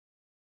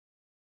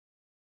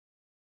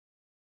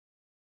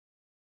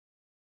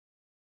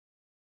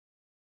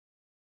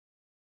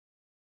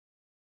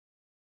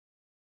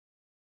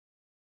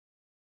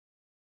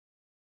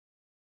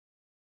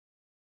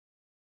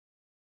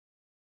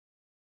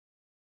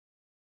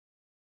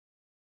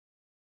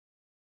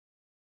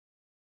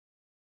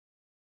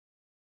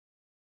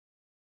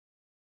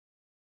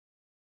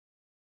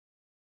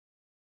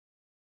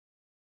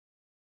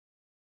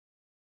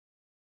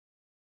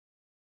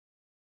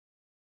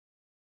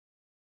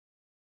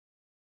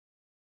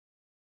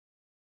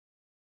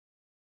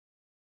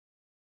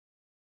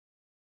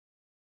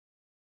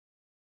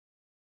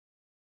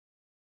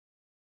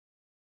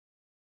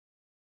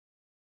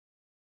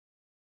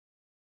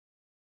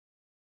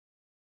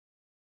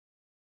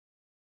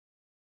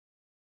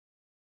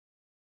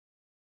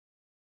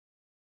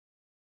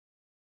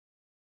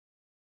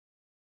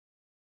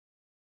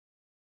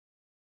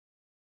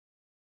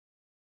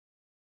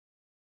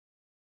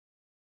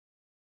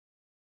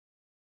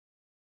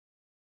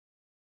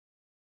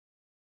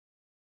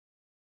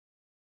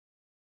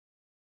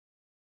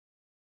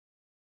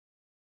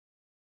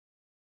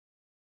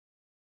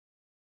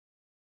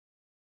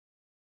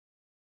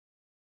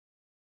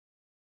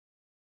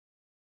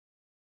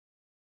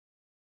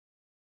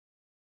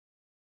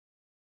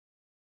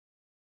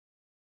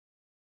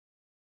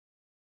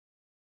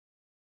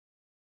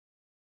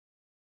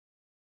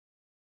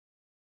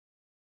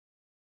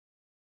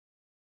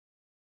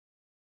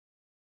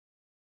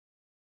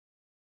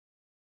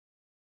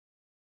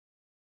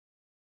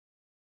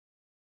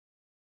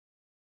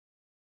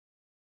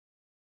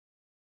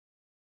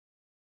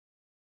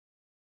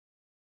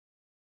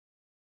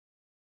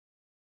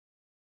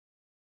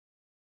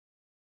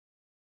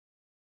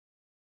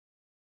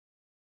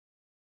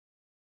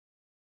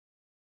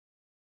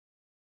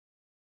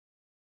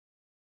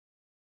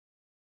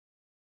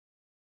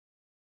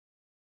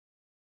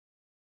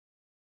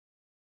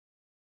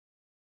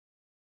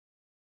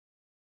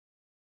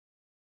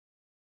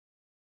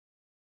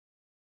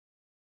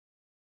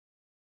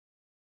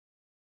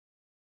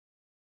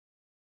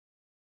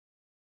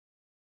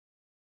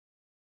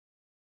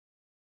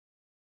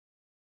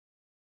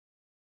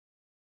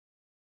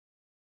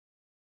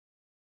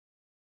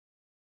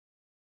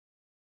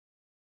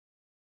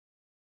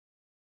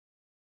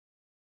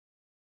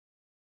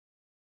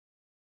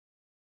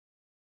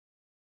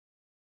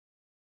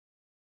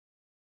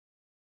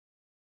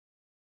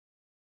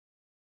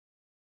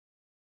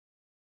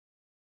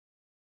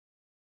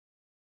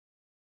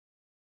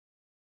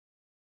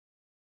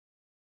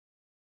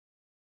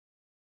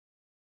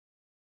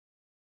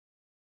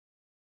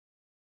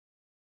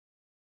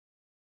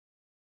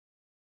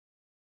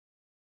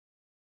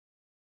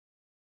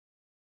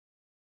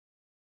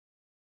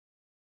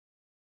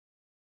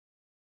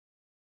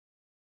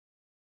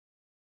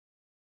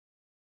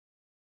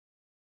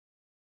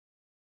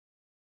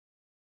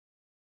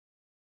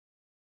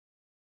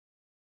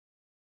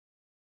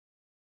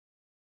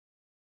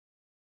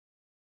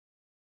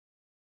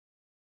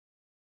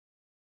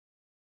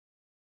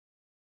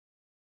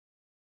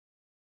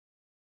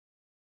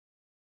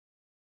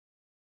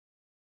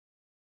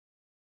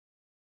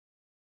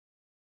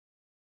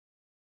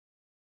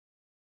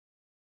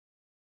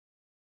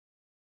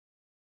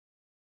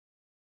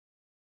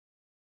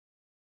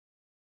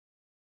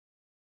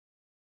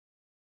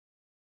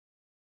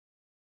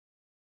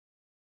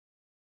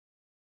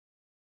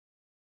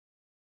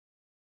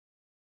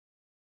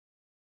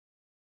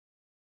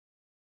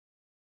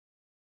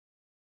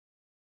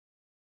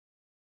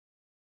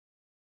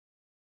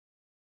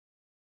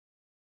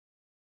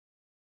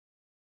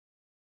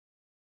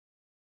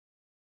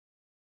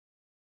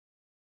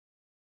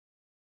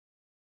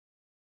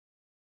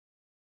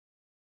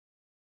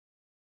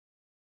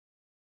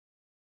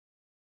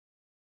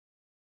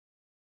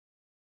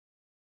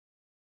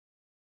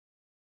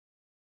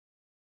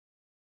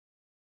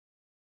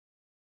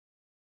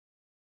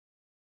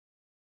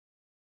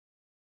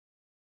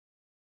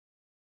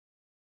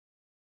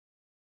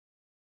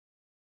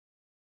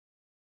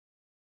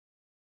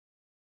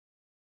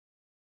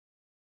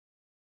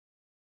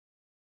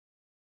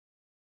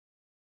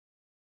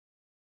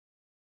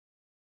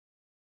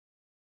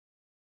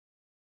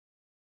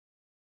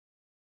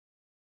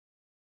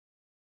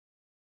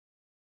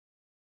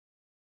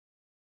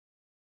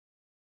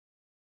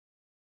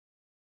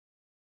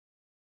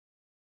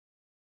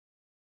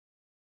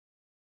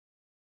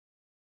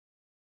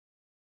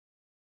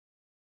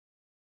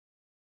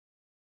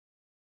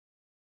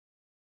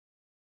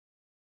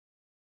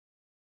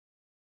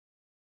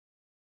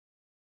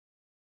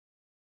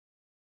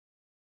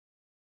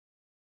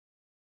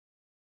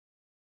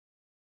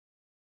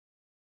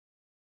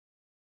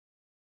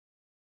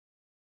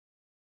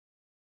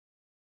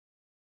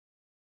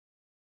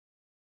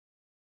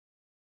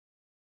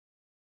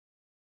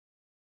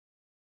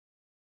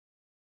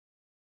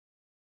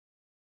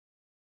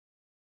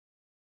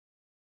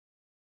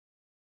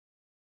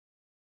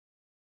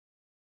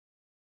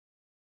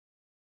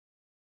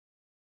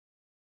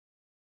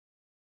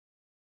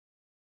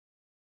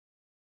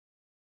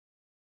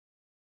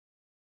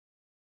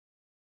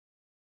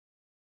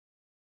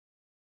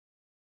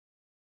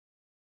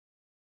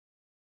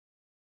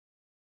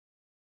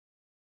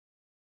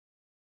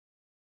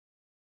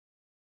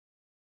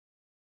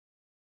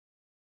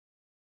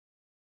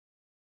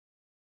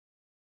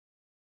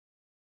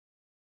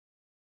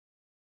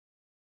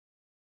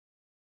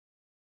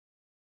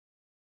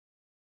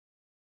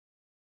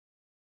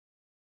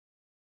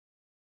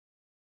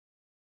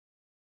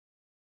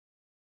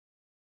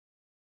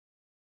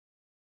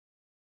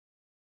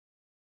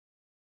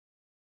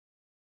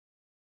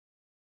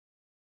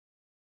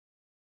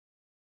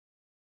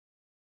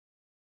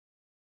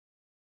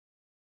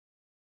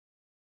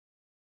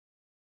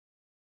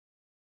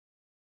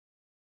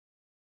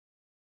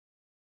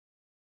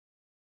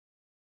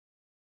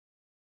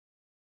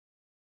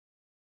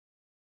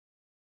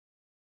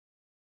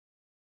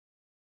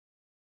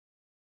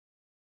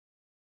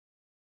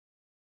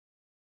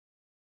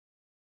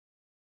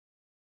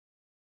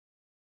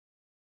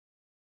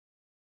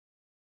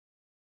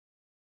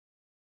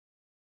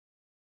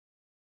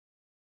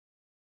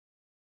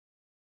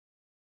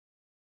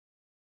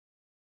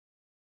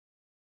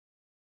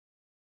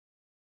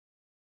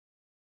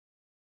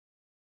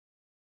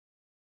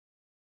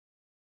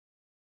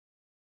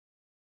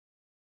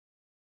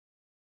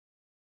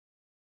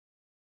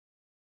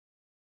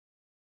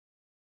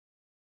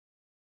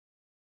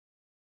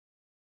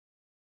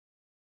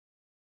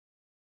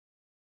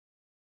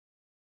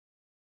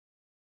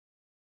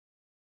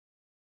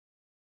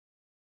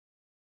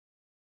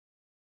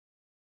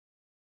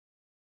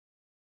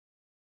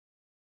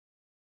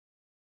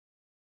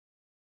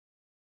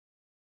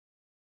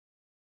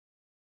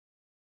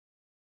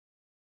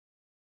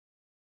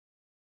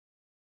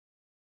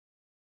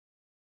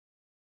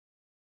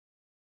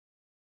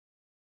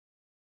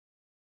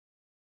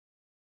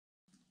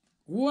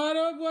What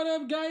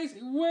up, guys?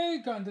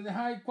 Welcome to the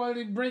High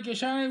Quality Breaker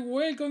channel.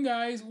 Welcome,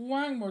 guys,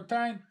 one more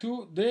time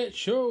to the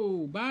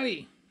show,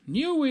 buddy.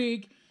 New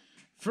week,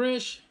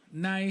 fresh,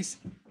 nice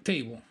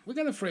table. We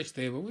got a fresh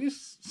table. We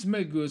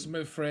smell good,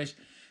 smell fresh,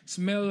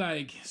 smell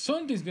like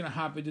something's gonna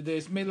happen today.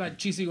 Smell like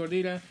cheesy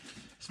gordita,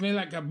 smell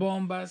like a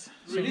bombas.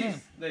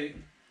 Release day.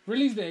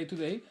 Release day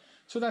today.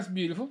 So that's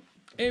beautiful.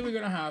 And we're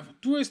gonna have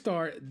to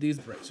start this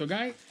break. So,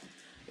 guys.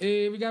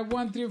 We got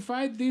 1, 3,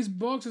 5. These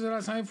boxes are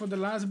assigned for the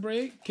last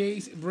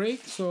case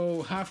break.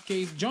 So half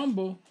case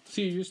jumbo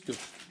series 2.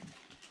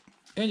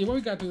 And what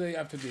we got today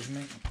after this,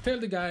 man? Tell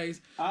the guys.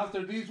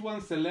 After this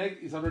one,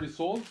 Select is already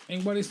sold.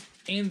 And what is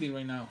ending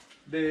right now?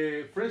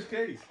 The fresh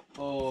case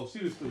of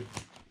Series 2.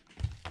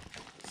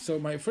 So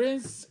my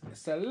friends,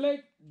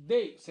 select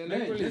day.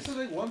 Select release.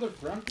 Yesterday, Wonder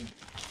Franco.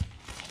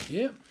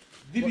 Yep.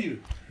 Debut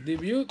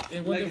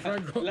and Wonder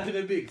Franco. Like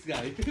the bigs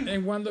guy.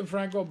 And Wonder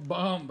Franco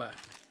bomba.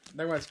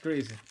 That was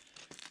crazy.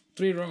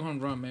 3 home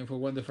run, man, for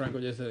Wonder Franco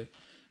yesterday.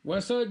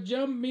 What's up,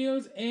 John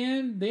Mills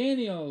and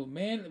Daniel?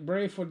 Man,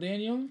 brave for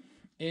Daniel.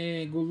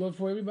 And good luck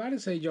for everybody,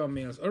 say John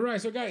Mills. All right,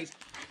 so guys,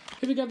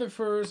 here we got the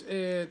first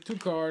 2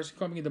 cards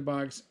coming in the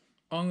box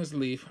on the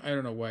sleeve. I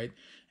don't know why.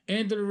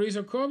 Anthony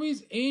Rizzo,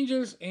 Kobe's,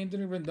 Angels,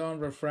 Anthony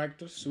Rendon,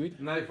 Refractor, sweet.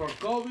 9 for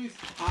Kobe's,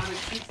 Alex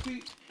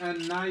 60,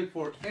 and 9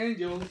 for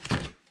Angels,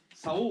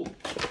 Saul.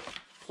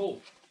 All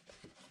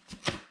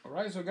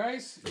right, so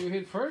guys, you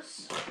hit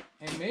first,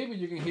 and maybe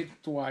you can hit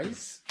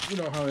twice. You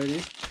know how it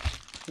is.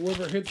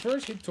 Whoever hit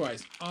first, hit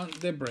twice on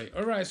the break.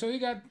 All right, so you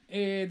got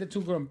the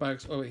 2 gun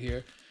packs over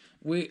here.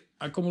 We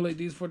accumulate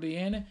these for the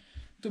end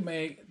to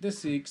make the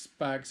 6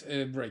 packs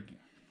breaking.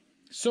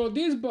 So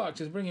this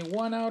box is bringing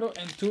 1 auto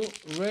and 2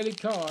 relic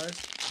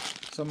cards.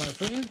 So my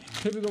friend,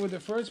 here we go with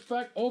the first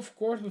pack. Of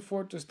course,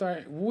 before to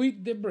start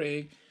with the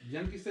break,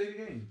 Yankees say the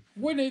game.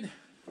 we need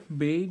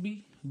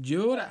Baby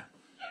Yoda.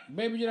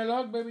 Baby Yoda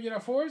Lock, Baby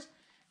Yoda Force,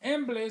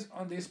 and Blaze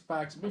on these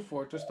packs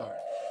before to start.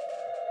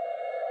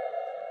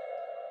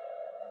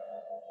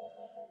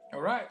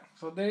 Alright,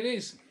 so there it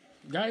is.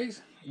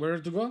 Guys, where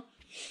to go?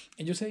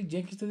 And you say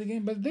Yankees to the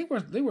game, but they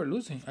were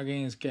losing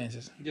against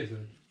Kansas. Yes, sir.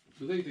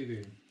 Today they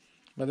did.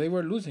 But they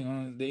were losing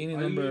on the inning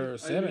number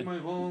 7. In my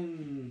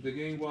home, the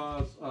game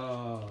was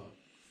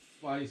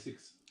 5-6.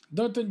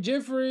 Dalton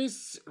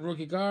Jeffries,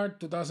 rookie card,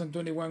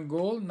 2021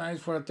 gold. Nice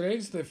for a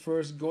trade. The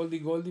first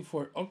Goldie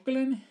for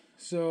Oakland.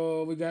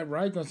 So we got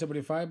Raikon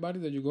 75, buddy.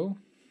 There you go.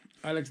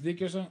 Alex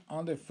Dickerson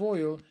on the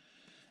foil.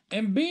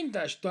 And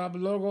vintage top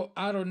logo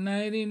out of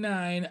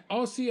 99.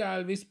 Ozzy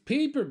Alvis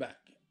paperback.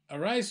 All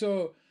right,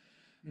 so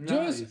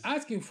Nice. just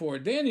asking for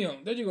Daniel.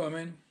 There you go,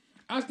 man.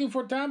 Asking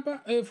for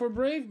Tampa, for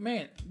Brave,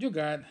 man. You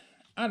got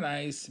a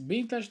nice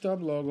vintage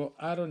top logo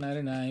out of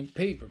 99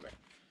 paperback.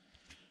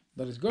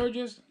 That is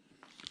gorgeous.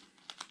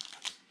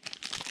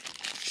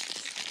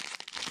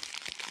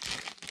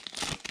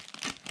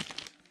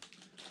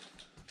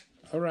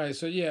 All right,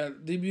 so yeah,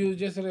 debut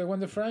yesterday,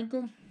 Wonder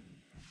Franco.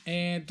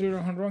 And 3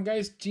 home run,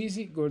 guys.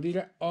 Cheesy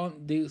Gordita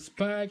on this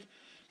pack.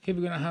 Here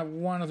we're going to have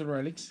one of the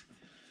relics.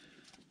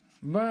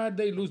 But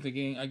they lose the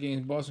game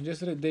against Boston.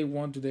 Yesterday, they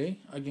won today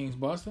against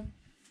Boston.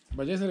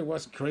 But yesterday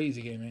was a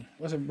crazy game, man.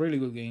 It was a really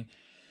good game.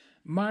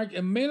 Mark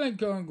a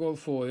Melancon gold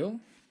foil.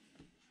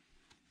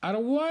 Out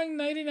of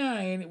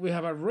 199, we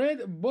have a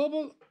red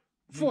bubble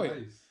foil.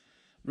 Nice.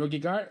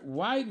 Rookie card,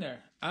 Widener,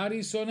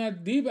 Arizona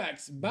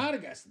D-backs,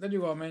 Vargas. There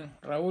you go, man.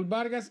 Raul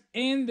Vargas.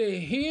 And the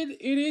hit,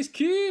 it is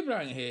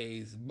Kibran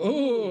Hayes.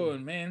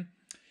 Boom, man.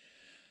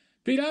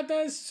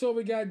 Piratas, so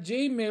we got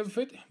Jay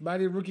Milford,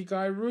 body rookie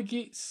card,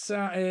 rookie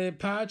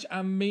patch,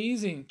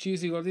 amazing.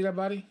 Cheesy Gordita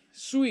body.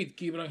 Sweet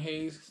Kibran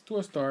Hayes to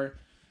a star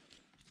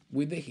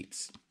with the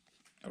hits.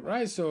 All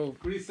right, so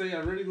Chris say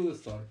a really good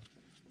start.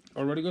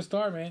 already good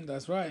start, man.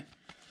 That's right.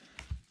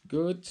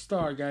 Good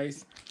start,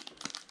 guys.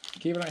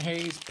 Kibran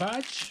Hayes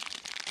patch.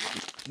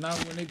 Now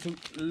we need to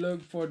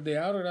look for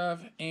the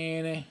autograph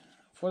and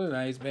for the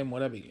nice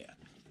memorabilia.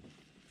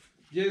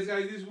 Yes,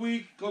 guys, this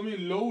week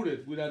coming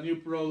loaded with a new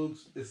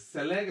products.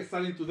 Select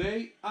starting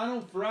today, and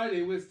on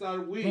Friday we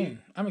start with Man,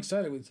 I'm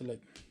excited with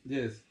Select.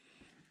 yes,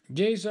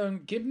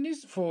 Jason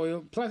Kipnis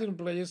foil, Platinum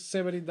Players,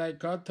 70 die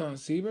cut on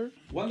Seaver.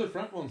 Wonder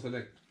Franco on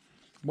Select.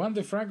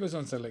 Wonder Franco is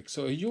on Select.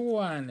 So if you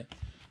want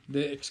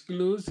the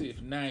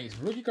exclusive, nice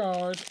rookie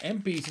cards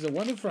and pieces of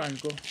Wonder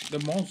Franco, the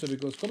monster,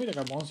 because come like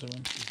a monster,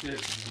 man.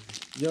 Yes.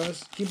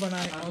 Just keep an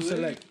eye And on today,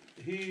 Select.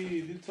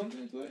 he did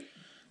something today.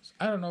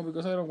 I don't know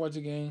because I don't watch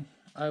the game.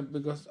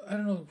 Because I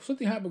don't know,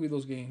 something happened with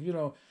those games. You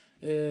know,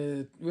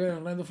 we're in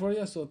Orlando,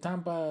 Florida, so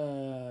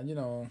Tampa, you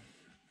know,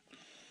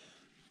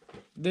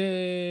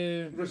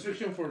 the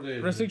Restriction for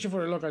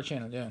the local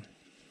channel, yeah.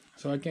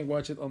 So I can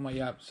watch it on my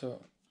app.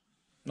 So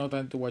no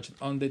time to watch it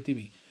on the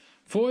TV.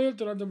 Foil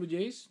Toronto Blue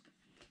Jays.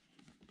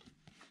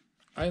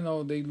 I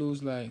know they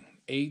lose like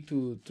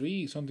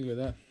 8-3, something like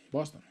that.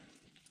 Boston.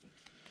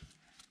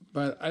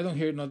 But I don't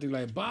hear nothing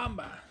like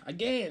Bamba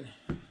again.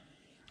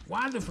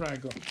 Wonder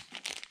Franco.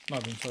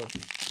 Nothing, so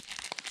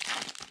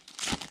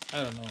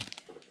I don't know.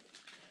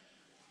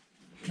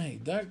 Hey,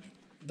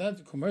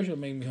 that commercial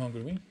made me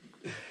hungry, man.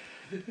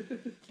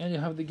 And you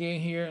have the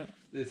game here.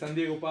 The San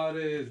Diego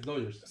Padres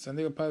Dodgers. San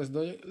Diego Padres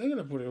Dodgers. They're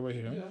gonna put it over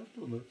here. Yeah,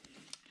 remember.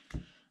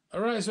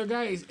 All right, so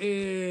guys,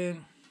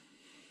 I'm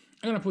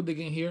gonna put the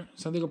game here.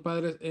 San Diego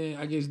Padres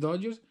against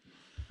Dodgers.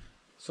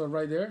 So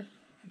right there,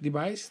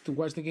 device to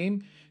watch the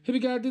game. Here we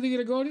got Didi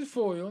Gregorius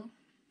foil.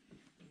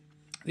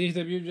 This is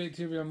the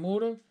WJT Real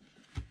Muro.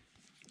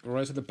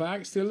 Rest of the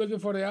pack. Still looking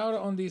for the auto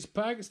on this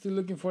pack. Still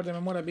looking for the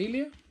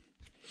memorabilia.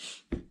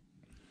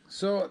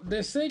 So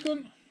the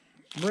second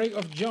break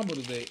of Jumbo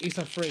today is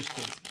a fresh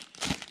case.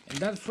 And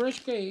that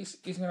fresh case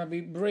is going to be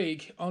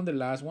break on the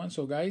last one.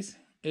 So guys,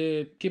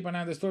 keep an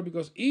eye on the store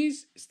because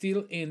it's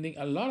still ending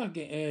a lot of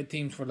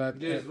teams for that.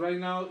 Yes, right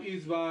now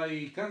it's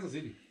by Kansas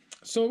City.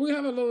 So we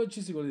have a lot of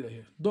cheesy gordita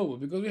here. Double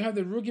because we have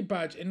the rookie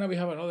patch and now we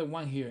have another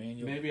one here.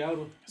 Angel. Maybe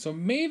auto. So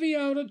maybe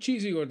out of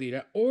cheesy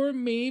gordita or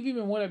maybe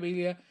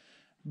memorabilia.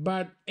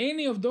 But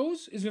any of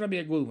those is going to be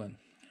a good one.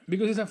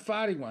 Because it's a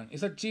fatty one.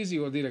 It's a cheesy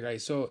gordita,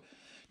 guys. So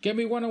can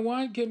be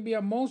 101, can be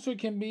a monster,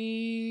 can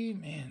be...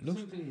 Man,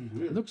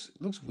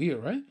 looks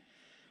weird, right?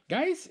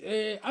 Guys,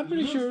 I'm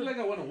pretty sure... Looks like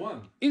a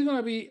 101. It's going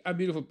to be a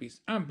beautiful piece.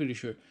 I'm pretty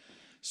sure.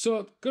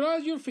 So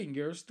cross your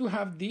fingers to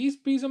have this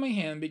piece on my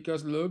hand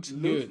because looks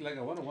good. Looks like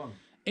a 101.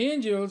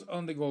 Angels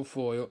on the gold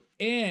foil.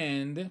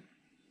 And...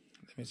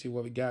 Let me see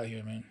what we got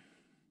here, man.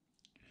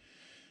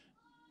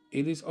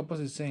 It is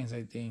opposite sense,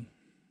 I think.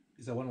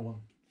 It's a 101.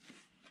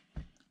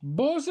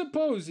 Bosa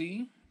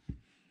Posey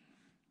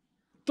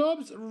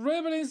tops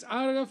Reverence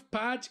out of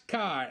patch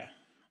card.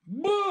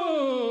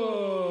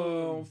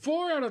 Boom!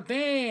 4 out of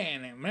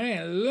 10.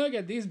 Man, look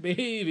at this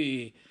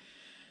baby.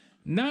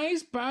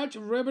 Nice patch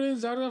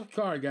Reverence out of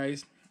card,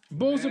 guys.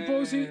 Bosa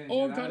Posey,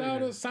 all cut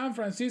out of San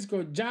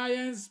Francisco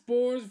Giants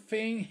Sports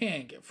Fan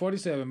Hank.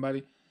 47,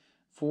 buddy.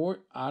 4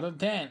 out of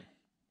 10.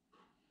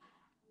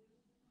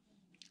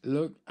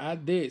 Look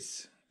at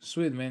this.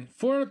 Sweet, man.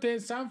 4 out of 10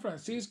 San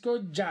Francisco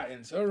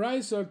Giants. All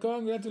right, so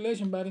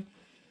congratulations, buddy.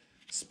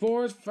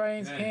 Sports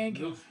Fans Hank.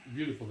 Looks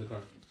beautiful, the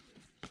card.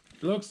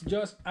 Looks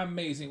just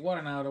amazing. What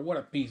an auto. What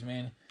a piece,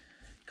 man.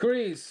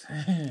 Chris,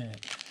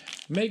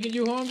 making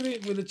you hungry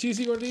with the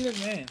cheesy gorditas,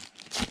 man.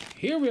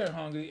 Here we are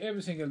hungry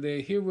every single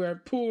day. Here we are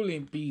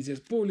pulling pieces,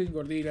 pulling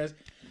gorditas,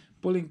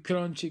 pulling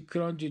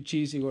crunchy,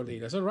 cheesy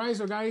gorditas. All right,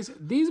 so guys,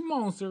 this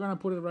monster, going to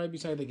put it right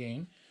beside the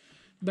game.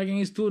 The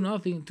game is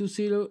 2-0,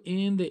 2-0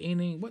 in the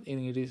inning. What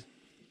inning it is?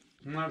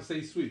 I'm going to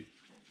say sweet.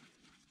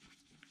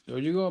 There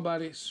you go,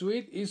 buddy.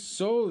 Sweet is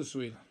so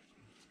sweet.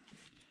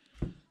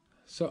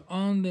 So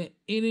on the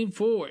inning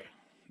 4,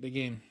 the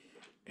game.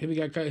 Here we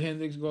got Kyle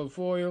Hendricks gold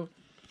foil.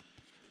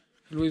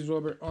 Luis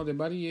Robert on the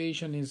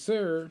variation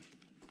insert.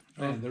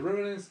 Man, the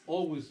Reverence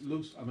always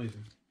looks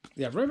amazing.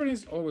 Yeah,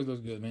 Reverence always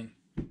looks good, man.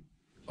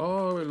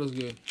 Always looks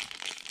good.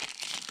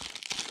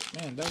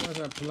 Man, that was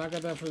a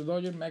placata for the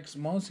Dodgers. Max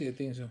Muncy, I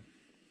think so.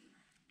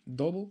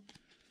 Double.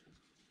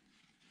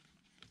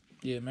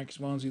 Yeah, Max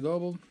Muncy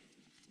double.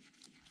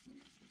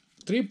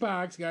 3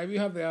 packs, guys. We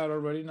have the out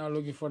already. Now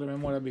looking for the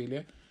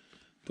memorabilia.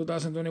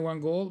 2021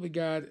 gold. We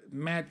got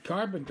Matt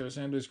Carpenter,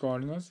 St. Louis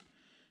Cardinals.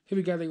 Here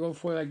we got the gold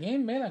foil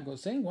again. Melanco,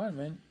 same one,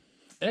 man.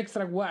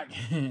 Extra whack.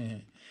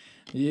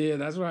 Yeah,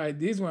 that's right.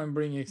 This one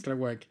bring extra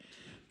whack.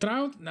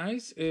 Trout,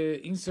 nice.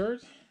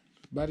 Insert.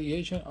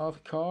 Variation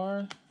of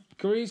card.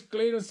 Chris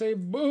Clayton say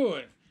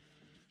boom.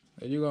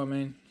 There you go,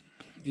 man.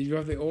 Did you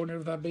have the owner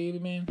of that baby,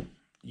 man?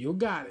 You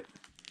got it.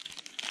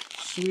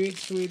 Sweet,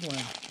 sweet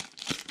one.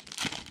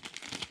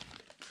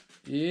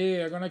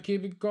 Yeah, gonna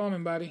keep it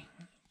coming, buddy.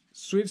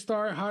 Sweet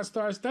start, hot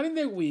start, starting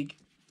the week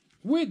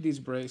with this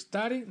break.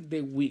 Starting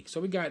the week.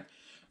 So we got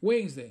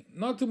Wednesday,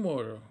 not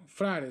tomorrow,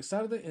 Friday,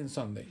 Saturday, and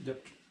Sunday.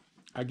 Yep.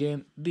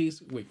 Again,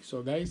 this week.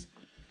 So, guys,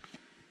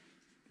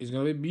 it's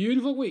gonna be a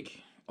beautiful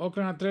week.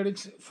 Oakland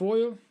Athletics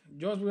foil.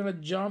 Just we're gonna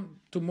jump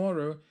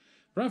tomorrow.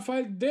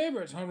 Rafael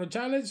Devers, home run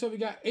challenge. So we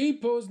got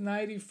 8 post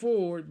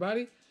 94,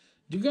 buddy.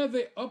 You got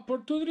the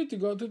opportunity to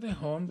go to the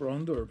home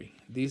run derby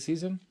this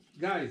season.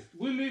 Guys,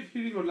 we live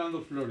here in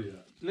Orlando, Florida.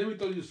 Let me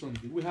tell you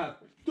something. We have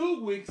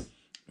 2 weeks,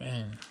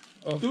 Man,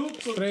 of two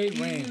straight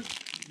rain.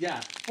 continuous-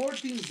 Yeah,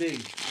 14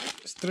 days.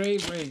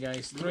 Straight rain,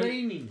 guys.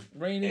 Straight.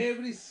 Raining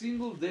every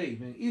single day,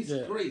 man. It's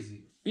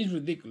crazy. It's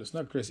ridiculous,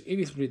 not crazy. It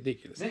is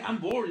ridiculous. Man, I'm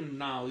bored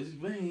now. It's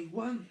man,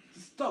 one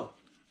stop.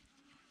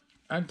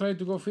 I tried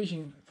to go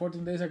fishing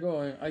 14 days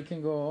ago. I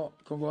can go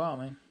out,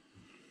 man.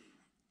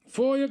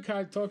 Foil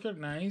card Tucker,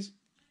 nice.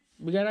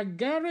 We got a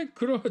Garrett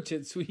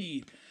Crochet,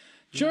 sweet.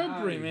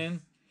 Chirping, Nice.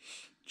 man.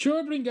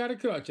 Chirping got a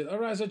Crochet. All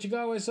right, so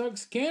Chicago White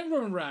Sox,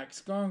 Cameron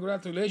Racks,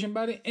 congratulations,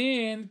 buddy.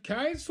 And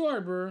Kyle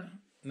Schwarber,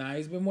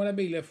 nice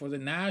memorabilia for the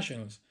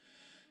Nationals.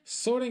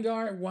 Sorting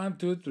guard 1,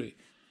 2, 3.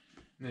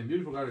 Man,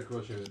 beautiful Garrett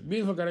Crochet.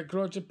 Beautiful Garrett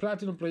Crochet,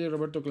 Platinum player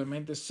Roberto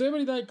Clemente.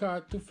 70 die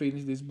cut to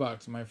finish this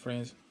box, my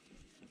friends.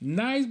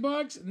 Nice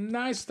box,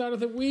 nice start of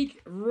the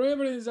week.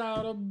 Reverence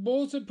out of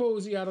Bosa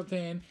Posey out of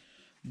 10.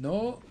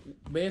 No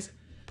best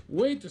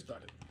way to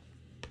start it.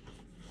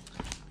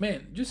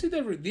 Man, you see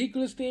the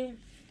ridiculous thing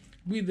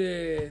with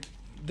the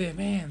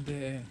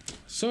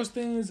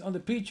substance on the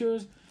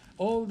pictures,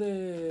 all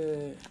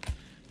the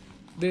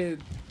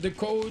the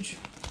coach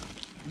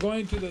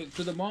going to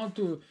the mall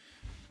to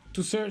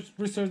research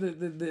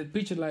the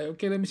picture. Like,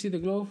 okay, let me see the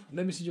glove.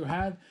 Let me see your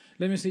hat.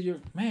 Let me see your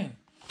man.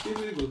 It's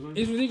ridiculous, man.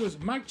 It's ridiculous.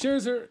 Max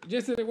Scherzer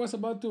yesterday was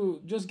about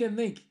to just get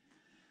naked.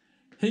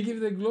 He gave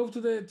the glove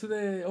to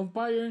the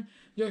umpire.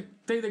 Just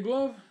take the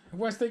glove.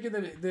 Was taking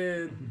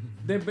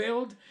the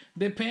belt,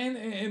 the pen,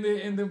 and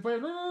the umpire.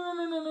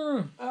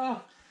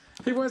 No.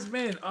 He was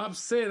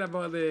upset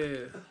about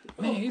the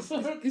man.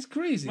 It's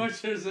crazy.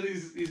 Max Scherzer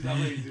is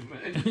amazing,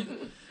 man.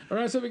 All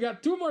right, so we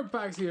got 2 more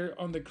packs here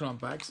on the Chrome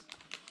packs,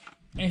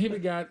 and here we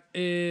got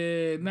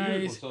a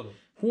nice Soto.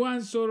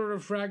 Juan Soto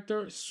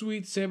refractor,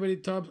 sweet 70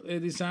 top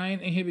design,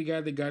 and here we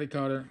got the Gary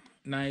Carter,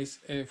 nice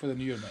for the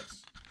New York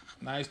Mets.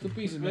 Nice 2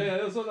 pieces, man.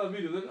 Yeah, I saw that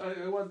video.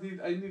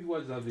 I need to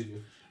watch that video.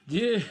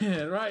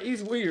 Yeah, right.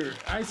 It's weird.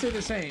 I say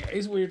the same.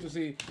 It's weird to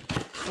see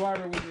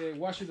Suarez with the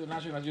Washington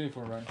Nationals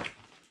uniform, right?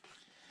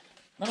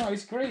 No,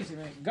 it's crazy,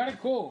 man. Gary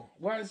Cole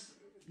was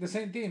the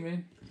same thing,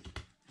 man.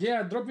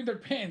 Yeah, dropping their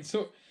pants.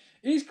 So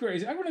it's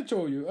crazy. I'm gonna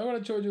show you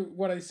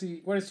what I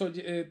saw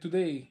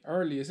today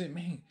early. I said,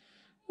 man,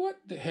 what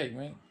the heck,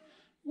 man?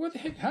 What the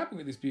heck happened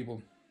with these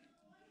people?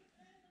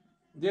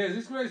 Yes,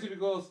 it's crazy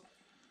because,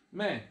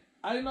 man,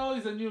 I know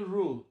it's a new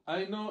rule.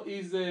 I know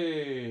it's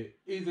the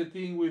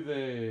thing with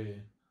the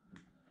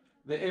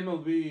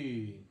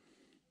MLB.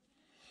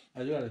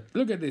 I got it.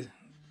 Look at this.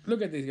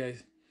 Look at this,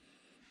 guys.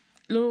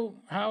 Look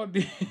how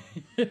the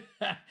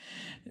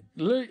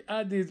look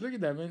at this. Look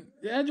at that, man.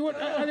 I just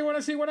want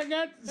to see what I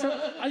got.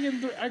 So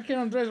I can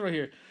undress right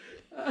here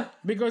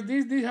because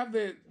these have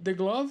the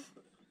glove.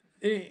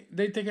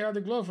 They take out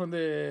the glove from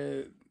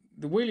the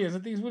Williams. I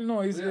think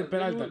it's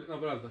Peralta. No,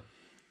 Peralta.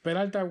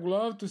 Peralta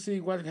glove to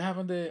see what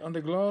happened on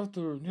the glove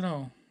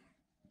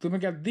to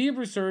make a deep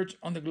research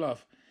on the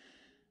glove.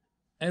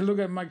 And look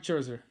at Mike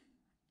Scherzer.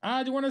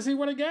 You want to see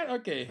what I got?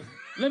 Okay,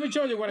 let me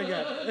show you what I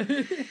got.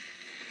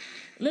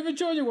 Let me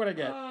show you what I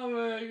got. Oh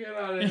man, get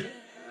out of here.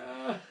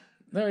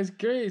 No, it's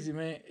crazy,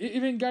 man. It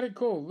even got it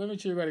cold. Let me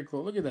show you got it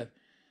cold. Look at that.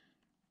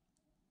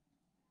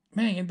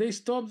 Man, and they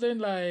stopped then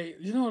like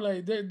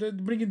they're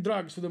bringing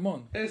drugs to the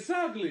moon.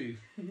 Exactly.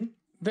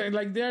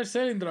 They are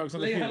selling drugs on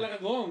the field. Like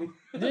a gun.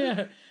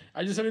 Yeah.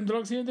 Are you selling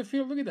drugs here in the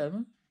field? Look at that,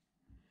 man.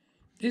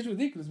 It's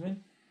ridiculous,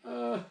 man.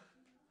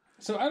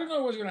 So I don't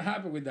know what's gonna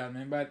happen with that,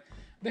 man, but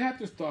they have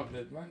to stop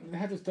that, man. They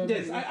have to stop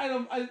Yes, that. I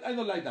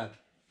don't like that.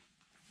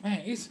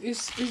 Man, it's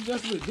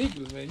just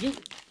ridiculous, man.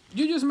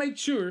 You just make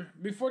sure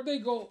before they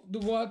go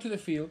out to the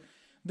field,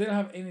 they don't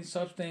have any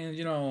substance,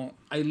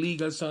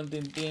 illegal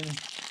something thing.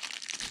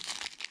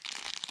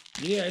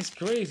 Yeah, it's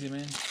crazy,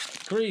 man.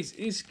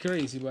 It's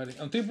crazy, buddy.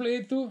 On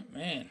AAA too,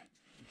 man,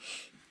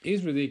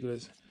 it's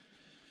ridiculous.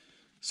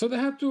 So they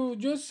have to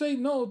just say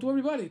no to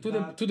everybody,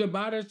 to the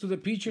batters, to the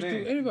pitchers,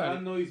 to everybody.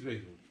 I know it's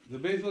baseball. The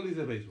baseball is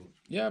the baseball.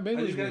 Yeah,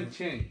 baseball. And you can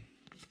change.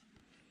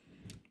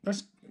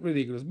 That's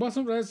ridiculous.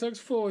 Boston Red Sox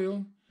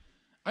foil.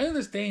 I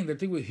understand the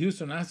thing with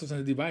Houston Astros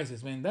and the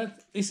devices, man.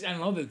 That is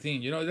another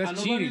thing,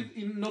 that's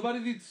cheating.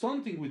 Nobody did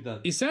something with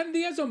that. Isan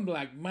Diaz on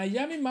black,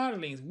 Miami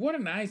Marlins. What a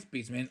nice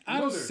piece, man.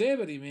 Out of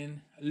 70,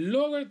 man.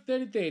 Lower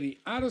 30-30.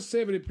 Out of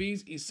 70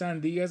 piece, Isan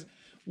Diaz.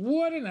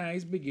 What a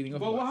nice beginning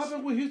of But what box.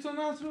 happened with Houston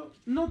Astros?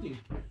 Nothing.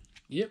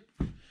 Yep.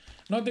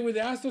 Nothing with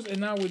the Astros,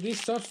 and now with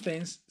this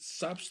substance,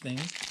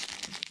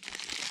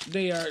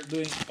 they are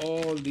doing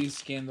all this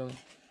scandal,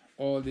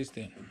 all this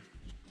thing.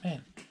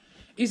 Man.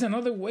 It's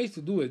another way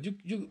to do it.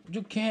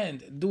 You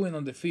can't do it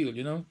on the field,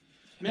 Man.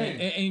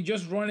 and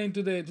just run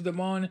into the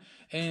mound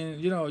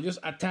and just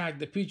attack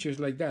the pitchers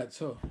like that.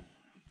 So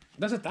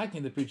that's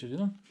attacking the pitchers,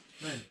 Man,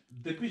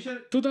 the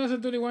pitcher.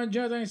 2021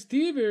 Jordan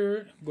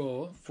Stever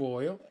gold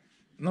foil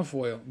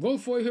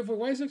here for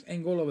White Sox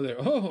and gold over there.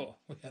 Oh,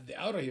 we have the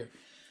outer here.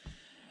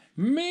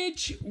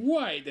 Mitch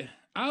White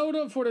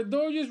out for the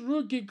Dodgers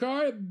rookie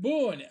card.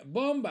 Boom,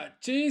 bomba,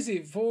 cheesy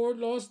for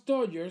Los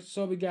Dodgers.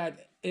 So we got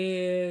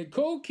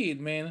Cole Kid,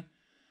 man.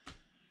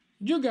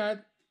 You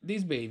got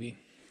this baby.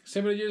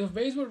 7 years of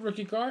baseball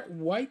rookie card,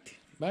 white,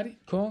 buddy.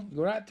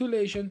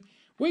 Congratulations.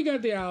 We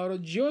got the auto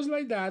just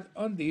like that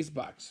on this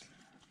box.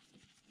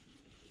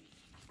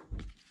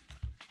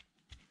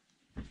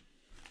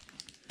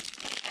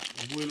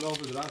 We love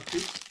the last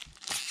pick.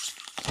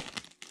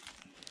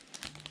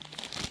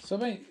 So,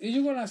 man,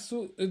 you're gonna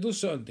do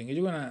something.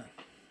 You're gonna,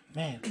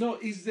 No,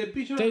 it's the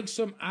pitcher. take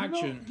some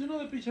action.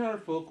 The pitcher are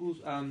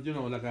focused and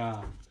like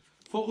a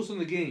focus on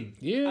the game.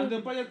 Yeah. And the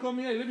umpire come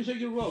here, let me check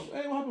your glove.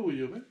 Hey, what happened with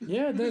you, man?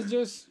 Yeah, that's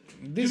just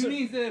This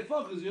means the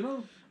focus,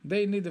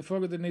 They need the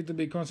focus. They need to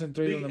be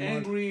concentrated Being on the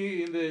month.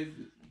 angry in the.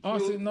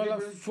 Austin Nola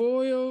different-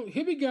 foil.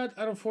 Here we got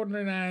out of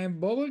 49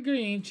 Bubble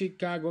Green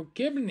Chicago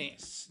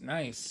Kibness.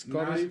 Nice.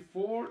 Covers.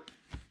 9-4.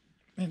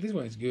 Man, this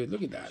one is good.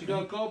 Look at that.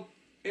 Chicago Cub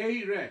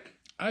A-Rec.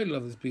 I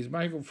love this piece.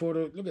 Michael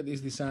Photo. Look at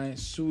this design.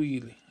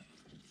 Sweet.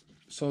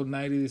 So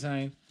 90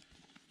 design.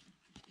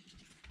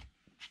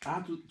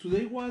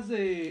 Today was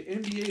the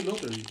NBA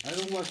lottery. I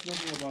don't watch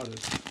nothing about it.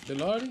 The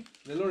lottery?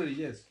 The lottery,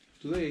 yes.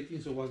 Today I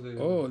think so was the.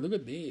 Oh, look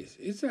at this.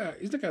 It's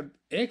like an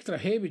extra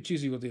heavy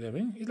cheesy gotita,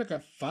 man. It's like a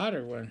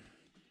fatter one.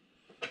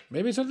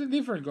 Maybe something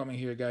different coming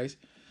here, guys.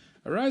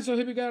 All right, so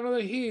here we got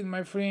another hit,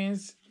 my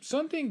friends.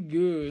 Something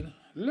good.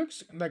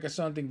 Looks like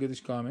something good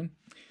is coming.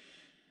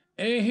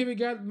 And here we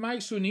got Mike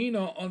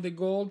Zunino on the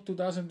gold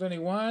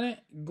 2021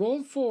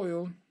 gold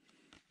foil.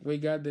 We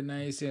got the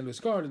nice St. Louis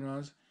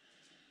Cardinals.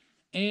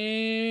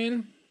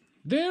 And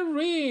the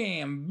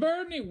ring,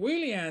 Bernie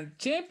Williams,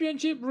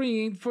 championship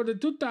ring for the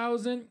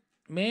 2000.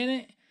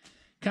 Man,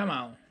 come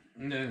on.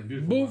 Yeah,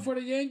 Boom for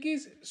the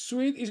Yankees.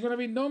 Sweet is going to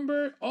be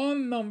number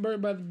on number,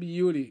 but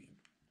beauty.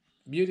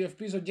 Beauty of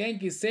piece of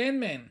Yankees.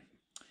 Sandman.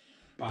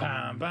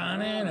 Bam,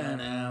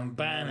 bam,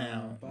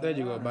 bam. There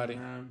you go, buddy.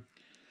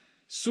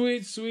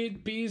 Sweet,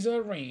 sweet piece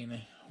of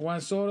rain.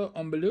 Juan Soto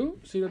on blue,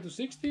 0 to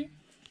 60.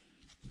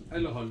 I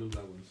love how look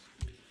that ones.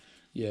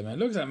 Yeah, man,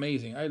 looks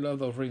amazing. I love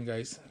those ring,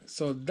 guys.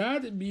 So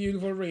that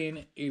beautiful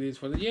ring, it is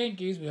for the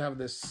Yankees. We have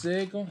the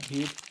second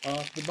hit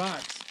of the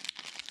box.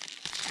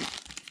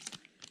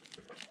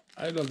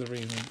 I love the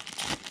ring, man.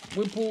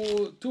 We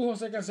pulled 2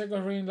 Jose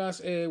Canseco ring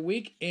last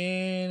week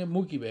and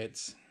Mookie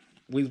Betts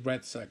with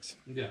Red Sox.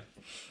 Yeah.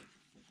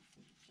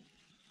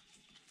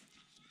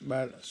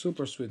 But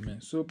super sweet,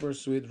 man. Super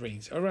sweet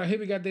rings. All right, here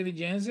we got Danny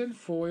Jansen,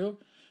 foil.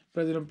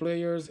 President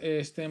Players,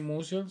 Stan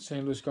Musial,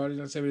 St. Louis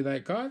Cardinals, every die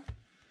cut.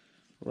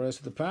 Rest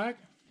of the pack.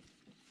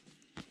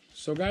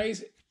 So,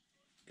 guys,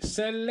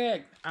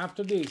 select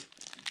after this.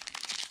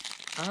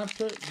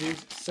 After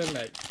this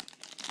select.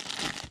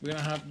 We're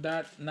going to have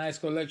that nice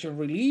collection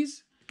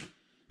release.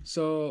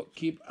 So,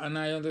 keep an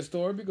eye on the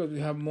store because we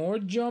have more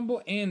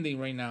jumbo ending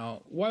right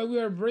now. While we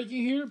are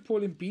breaking here,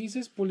 pulling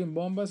pieces, pulling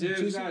bombas. Yes,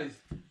 and guys.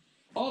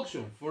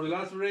 Auction for the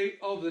last rate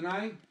of the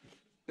night.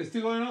 It's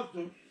still going up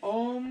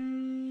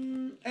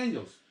on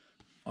Angels.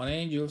 On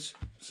Angels.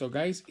 So,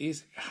 guys,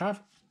 is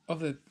half of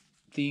the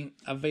thing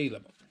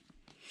available.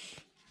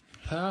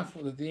 Half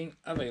of the thing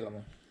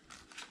available.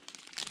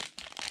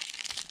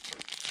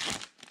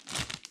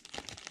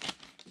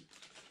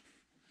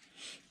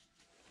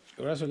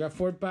 Alright, so we got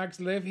 4 packs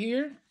left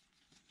here.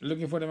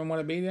 Looking for the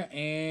memorabilia,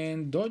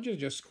 and Dodgers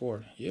just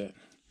scored. Yeah.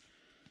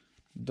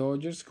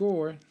 Dodgers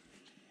score.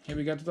 Here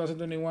we got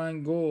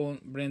 2021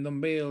 gold, Brendan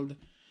Bale.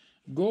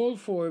 Gold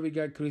 4, we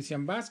got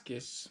Christian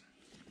Vasquez.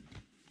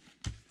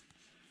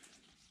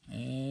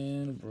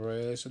 And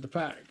rest of the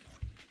pack.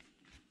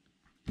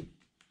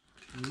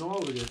 No,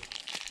 we did.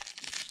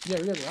 Yeah,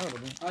 we got the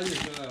album. I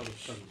just got out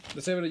of the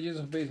The 70 years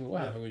of baseball.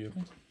 What happened with you?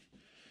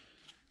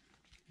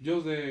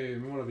 Just the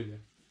memorabilia.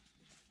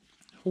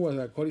 Who was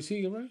that? Corey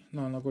Seager, right?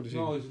 No, not Corey Seager.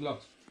 No, it's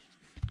Lux.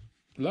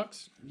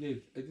 Lux? Yeah,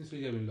 I think so.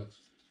 Yeah, Lux.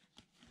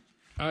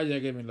 Ah, yeah,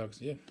 gave me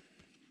Lux, yeah.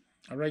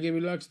 Alright, gave me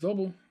Lux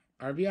double.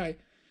 RBI.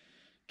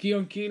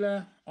 Keon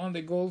Kela on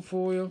the gold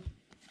foil.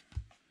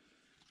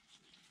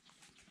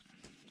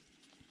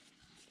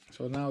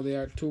 So now they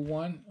are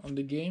 2-1 on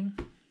the game.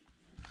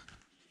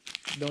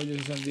 Dodgers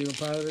and San Diego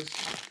Padres.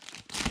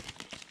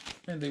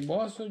 And the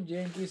Boston,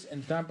 Yankees,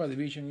 and Tampa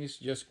division is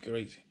just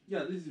crazy.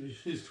 Yeah, this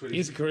is crazy.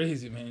 It's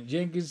crazy, man.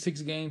 Yankees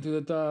 6 games to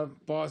the top,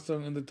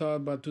 Boston in the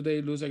top, but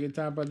today lose against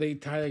Tampa. They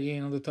tie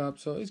again on the top,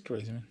 so it's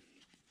crazy, man.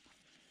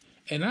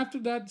 And after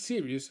that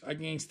series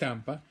against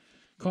Tampa,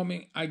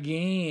 coming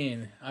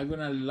again, I'm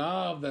gonna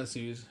love that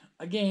series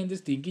again. The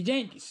stinky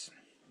Yankees,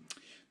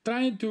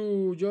 trying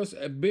to just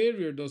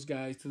bury those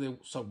guys to the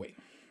subway.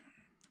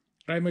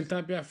 Raimel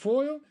Tapia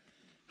foil,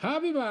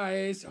 Javi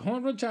Baez,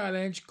 home run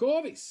challenge,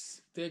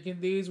 Cobis taking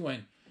this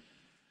one.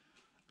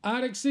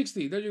 Alex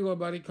 60, there you go,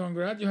 buddy.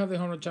 Congrats, you have the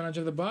home run challenge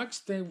of the box.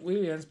 Stan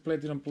Williams,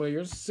 Platinum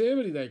Players,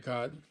 70 die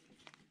cut.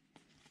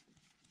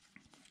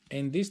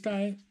 And this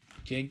time,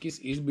 Yankees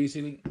is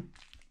visiting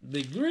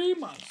the Green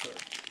Monster.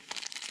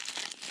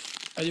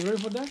 Are you ready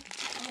for that?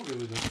 I'm okay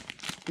with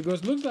that.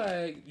 Because looks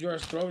like you're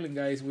struggling,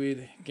 guys, with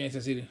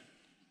Kansas City.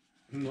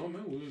 No,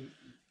 man, we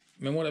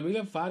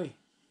Memorabilia Fatty.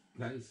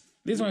 nice.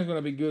 This one's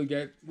gonna be good,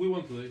 guys. We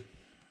won today.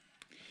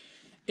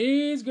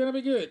 It's gonna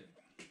be good.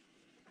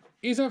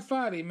 It's a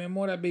Fatty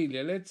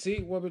memorabilia. Let's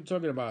see what we're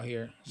talking about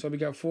here. So we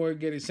got 4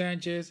 Gary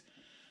Sanchez.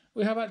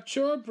 We have a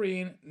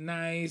Chopin,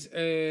 nice.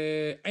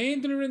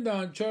 Anthony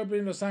Rendon,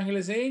 Chopin, Los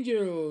Angeles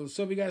Angels.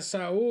 So we got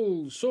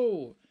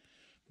Saul.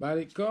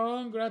 Buddy,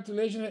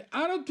 congratulations.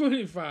 Out of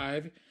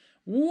 25,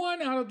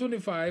 1 out of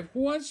 25,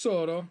 Juan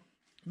Soto,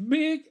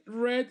 big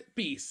red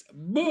piece.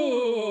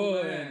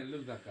 Boom! Man,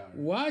 look at that card.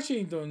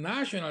 Washington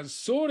National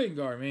sorting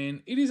guard,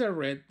 man. It is a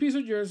red piece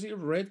of jersey,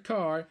 red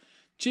card.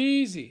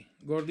 Cheesy,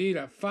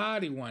 Gordita,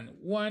 fatty one.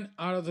 1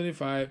 out of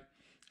 25.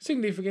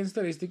 Significant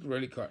statistic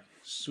relic card.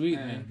 Sweet,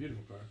 man.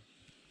 Beautiful card.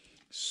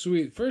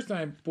 Sweet. First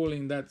time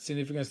pulling that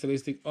significant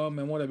statistic on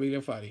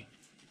memorabilia fatty.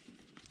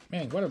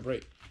 Man, what a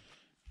break.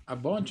 A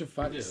bunch of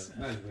fatties.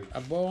 Yeah, nice break.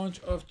 A bunch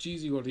of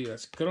cheesy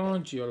gorditas.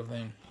 Crunchy, all of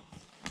them.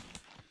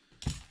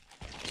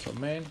 So,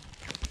 man,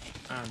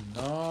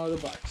 another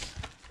box.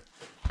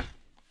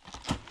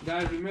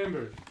 Guys,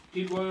 remember,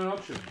 keep going on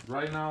auction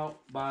right now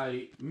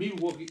by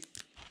Milwaukee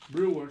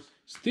Brewers.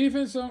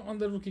 Stephenson on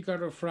the rookie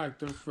card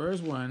refractor.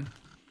 First one.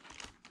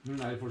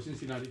 For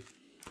Cincinnati.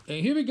 And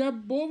here we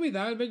got Bobby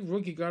Dalbec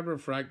rookie card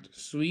refractor.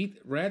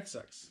 Sweet Red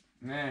Sox.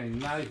 Man,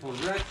 94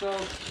 Red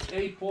Sox,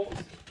 8 Poles,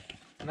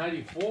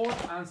 94,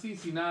 and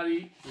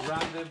Cincinnati,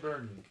 Brandon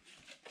Burnley.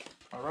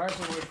 All right,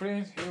 so my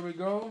friends, here we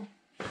go.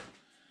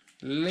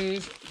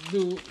 Let's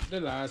do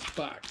the last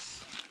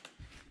box.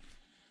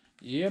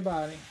 Yeah,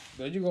 buddy.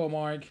 There you go,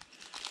 Mark.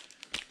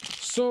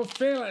 So,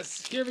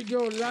 fellas, here we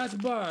go. Last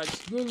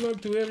box. Good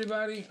luck to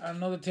everybody.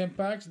 Another 10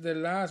 packs. The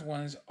last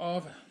ones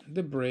of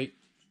the break.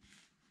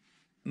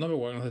 Number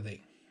one of the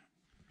day.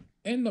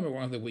 And number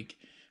one of the week.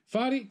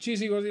 Fari,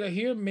 Cheesy Gordilla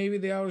here. Maybe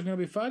the hour is going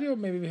to be Fari, or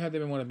maybe we have the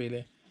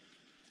memorabilia.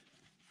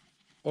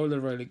 Or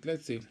the relic.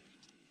 Let's see.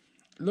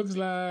 Looks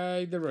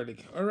like the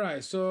relic. All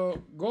right,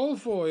 so gold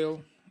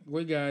foil.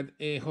 We got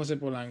Jorge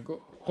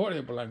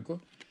Polanco.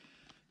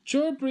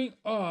 Chopping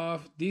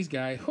off this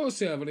guy,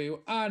 Jose Abreu.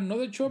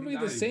 Another chopping in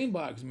the same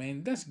box,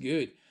 man. That's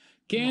good.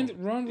 Can't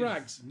run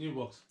racks. New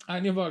box.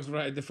 New box,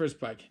 right. The first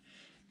pack.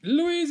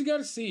 Luis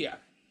Garcia.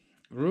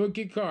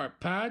 Rookie card.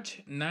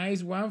 Patch.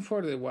 Nice one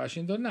for the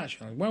Washington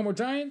Nationals. One more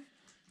time.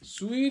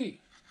 Sweetie.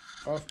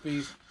 Off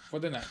piece for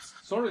the Knights.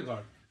 Sorry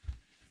card.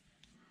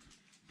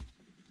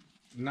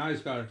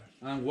 Nice card.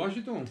 And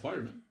Washington on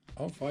fire, man.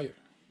 On fire.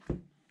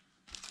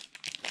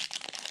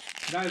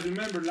 Guys,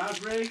 remember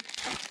last break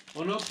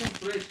on option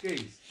fresh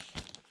case.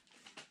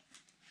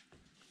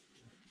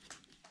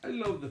 I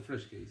love the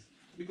fresh case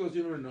because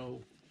you never know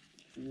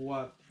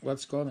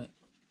what's coming.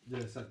 Yeah,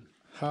 exactly.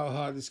 How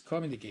hard is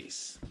coming the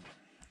case.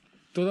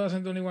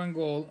 2021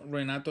 gold,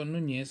 Renato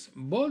Nunez,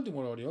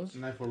 Baltimore Orioles.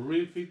 Nice for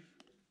real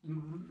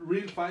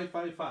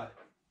 555.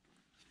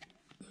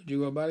 You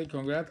go, buddy.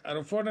 Congrats. Out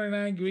of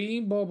 499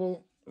 green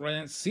bubble,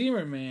 Ryan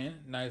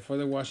Zimmerman. Nice for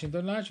the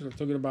Washington Nationals.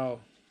 Talking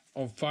about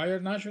on fire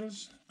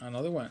Nationals.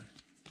 Another one.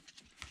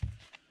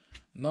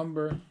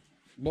 Number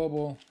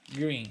bubble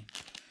green.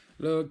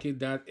 Look at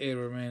that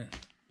error, man.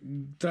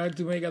 Try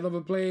to make a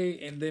double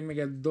play and then make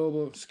a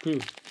double screw.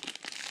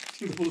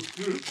 Double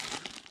screw.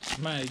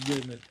 My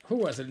goodness. Who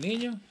was it?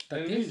 Niño?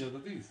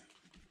 Tatis.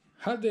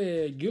 Had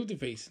the guilty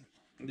face.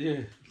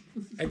 Yeah.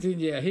 I think,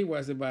 yeah, he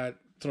was about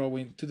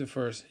throwing to the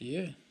first.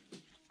 Yeah.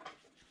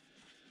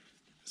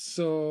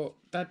 So,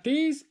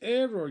 Tatis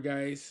error,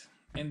 guys.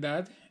 And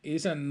that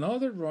is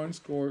another run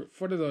score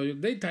for the Dodgers.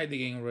 They tied the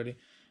game already.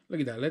 Look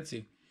at that. Let's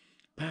see.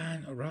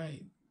 Pan, all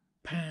right.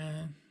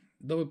 Pan.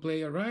 Double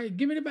play, all right.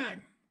 Give me the back.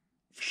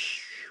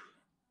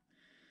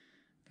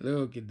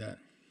 Look at that.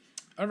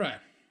 All right.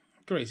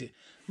 Crazy.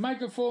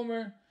 Michael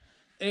Fulmer.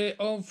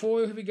 On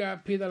foil, we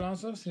got Pete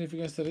Alonso.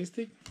 Significant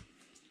statistic.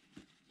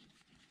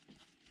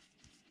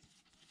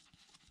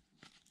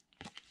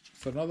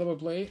 So, no double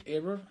play,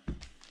 error.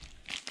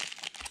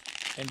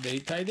 And they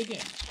tied the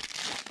game.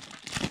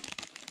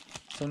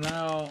 So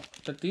now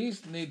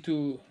Tatis need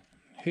to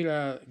hit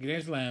a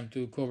grand slam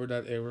to cover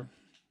that error.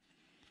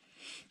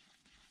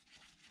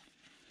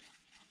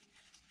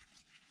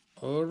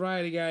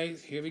 Alrighty,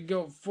 guys, here we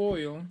go.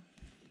 Foil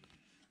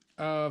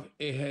of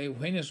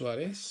Eugenio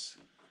Suarez,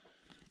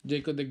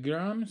 Jacob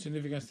deGrom,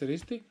 significant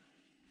statistic.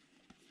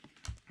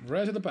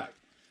 Rest of the pack.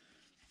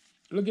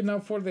 Looking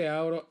out for the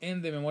auto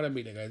and the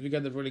memorabilia, guys. We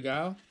got the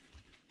Relical.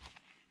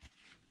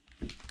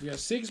 We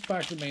have 6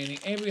 packs remaining,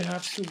 and we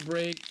have to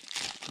break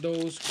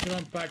those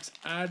chrome packs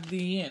at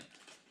the end.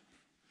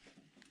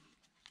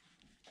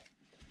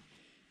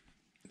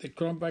 The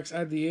chrome packs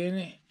at the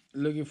end.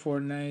 Looking for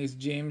nice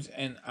gems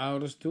and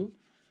autos too.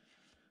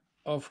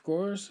 Of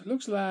course.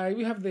 Looks like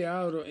we have the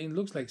auto. It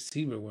looks like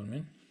silver one,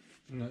 man.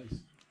 Nice.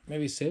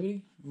 Maybe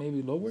 70,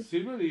 maybe lower.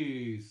 Silver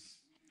is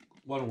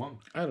 101.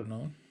 I don't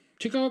know.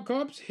 Chicago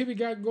Cubs. Here we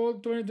got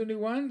gold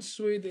 2021.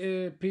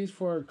 Sweet piece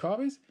for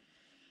Cubs.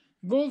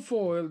 Gold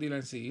foil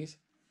Dylan Cease.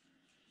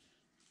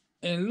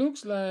 And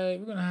looks like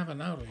we're gonna have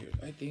an auto here.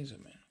 I think so,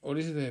 man. Or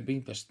is it the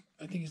vintage?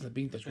 I think it's the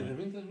vintage one. The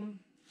vintage one?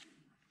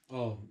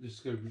 Oh, this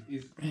scared me.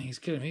 Man, he's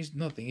scared me. It's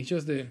nothing. It's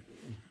just the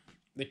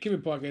Kirby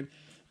Pocket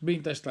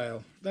vintage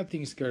style. That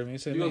thing is scared me.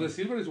 It's because the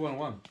silver is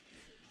 101.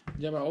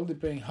 Yeah, but all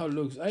depends how it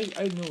looks. I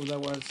knew that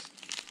was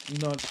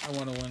not a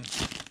 101.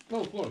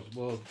 No, of course,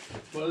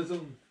 but it's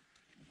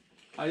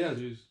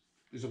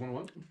it's a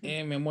 101.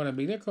 And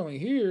memorabilia coming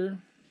here.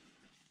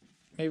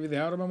 Maybe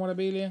the auto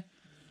memorabilia.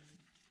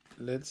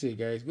 Let's see,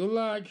 guys. Good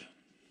luck.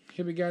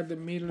 Here we got the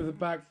middle of the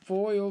pack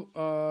foil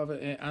of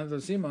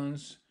Andrelton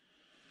Simmons.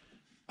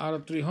 Out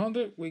of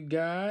 300, we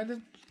got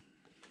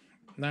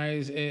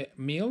nice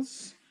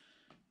Mills.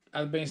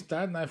 Advanced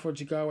stat, nice for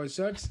Chicago White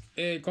Sox.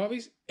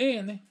 Cubbies.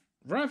 And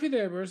Rafi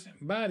Devers,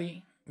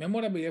 body,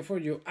 memorabilia for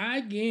you.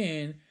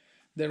 Again,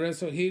 the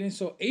rest of hitting.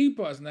 So, A+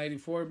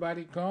 94,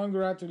 body.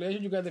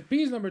 Congratulations. You got the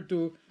piece number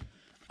 2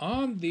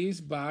 on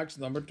this box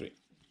number 3.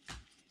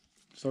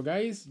 So,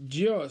 guys,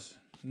 just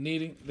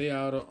needing the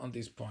auto on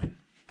this point.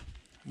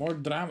 More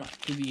drama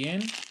to the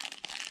end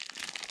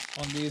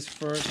on this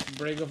first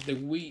break of the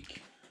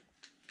week.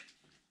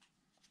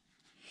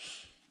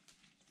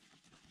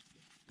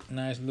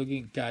 Nice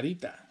looking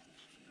carita.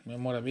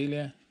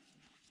 Memorabilia.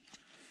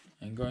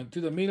 And going to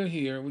the middle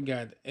here, we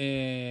got,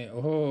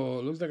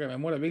 looks like a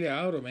memorabilia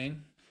auto,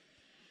 man.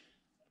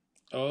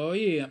 Oh,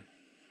 yeah.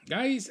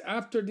 Guys,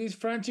 after this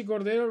Franchy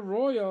Cordero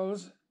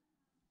Royals,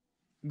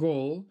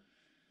 gold.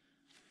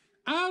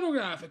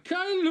 Autograph,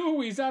 Kyle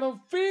Lewis out of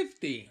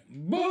 50.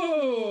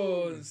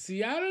 Boom!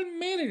 Seattle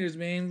Mariners,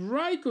 man.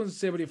 Raikkonen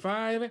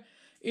 75.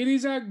 It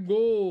is a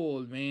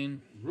gold,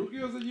 man.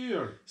 Rookie of the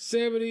year.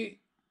 70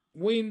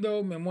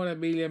 window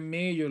memorabilia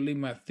major league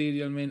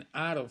material, man.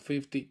 Out of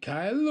 50.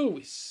 Kyle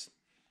Lewis.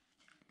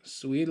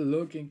 Sweet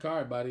looking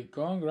card, buddy.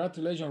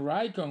 Congratulations,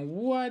 Raikkonen.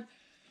 What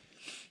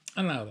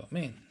an auto,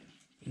 man.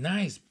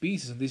 Nice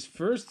pieces in these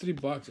first 3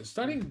 boxes.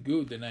 Starting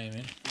good tonight,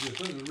 man. Yeah,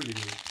 starting really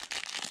good.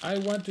 I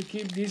want to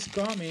keep this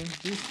coming,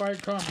 this fire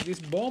coming,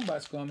 this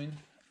bombas coming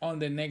on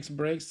the next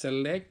break.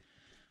 Select.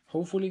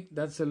 Hopefully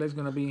that select's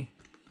gonna be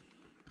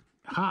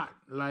hot,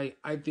 like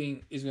I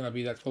think it's gonna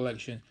be that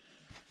collection.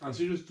 And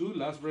Series 2,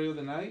 last break of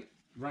the night,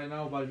 right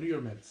now by New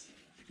York Mets.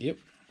 Yep.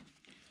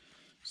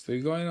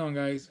 Still going on,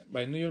 guys.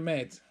 By New York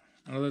Mets.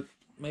 Another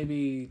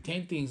maybe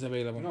 10 things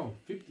available. No,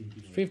 15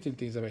 people. 15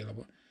 things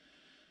available.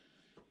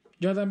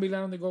 Jonathan Villar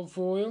on the gold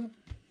foil.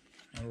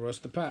 And Russ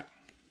the pack.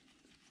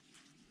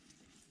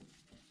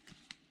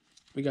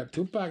 We got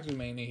 2 packs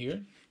remaining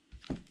here.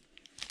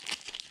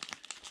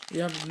 We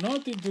have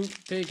nothing to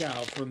take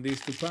out from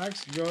these 2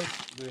 packs.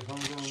 Just The home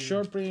run.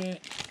 short print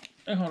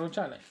and home run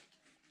challenge.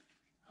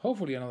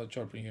 Hopefully another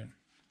short print here.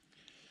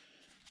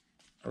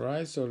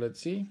 Alright, so let's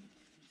see.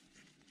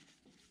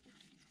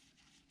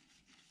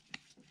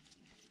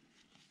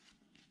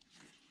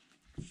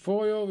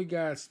 Foil, we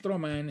got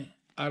Stroman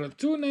out of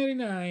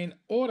 299.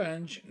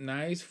 Orange,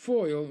 nice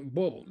foil.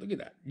 Bubble, look at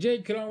that.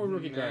 Jake Cronwell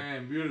rookie card.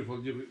 Man, beautiful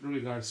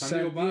rookie card. San San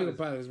Diego Diego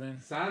Padres, man.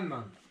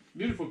 Sandman.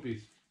 Beautiful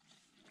piece.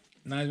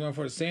 Nice one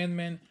for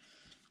Sandman.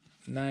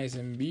 Nice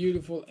and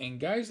beautiful. And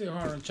guys, the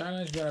home run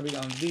challenge is gonna be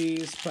on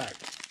this pack.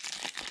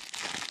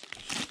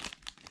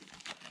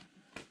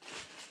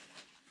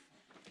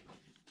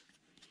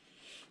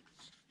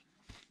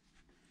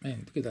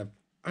 Man, look at that.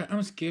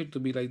 I'm scared to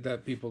be like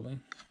that, people,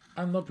 man.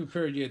 I'm not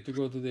prepared yet to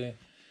go to the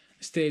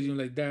stadium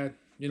like that.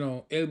 You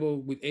know, elbow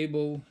with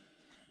elbow.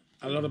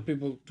 A lot of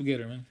people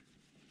together, man.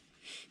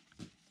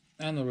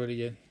 I'm not ready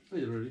yet. Are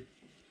you ready?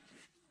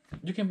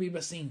 You can be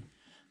vaccine,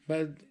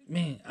 but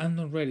man, I'm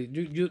not ready.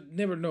 You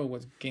never know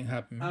what can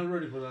happen. Man. I'm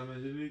ready for that,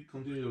 man. You need to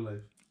continue your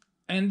life.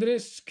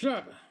 Andres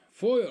Club,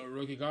 foil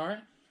rookie card.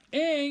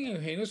 And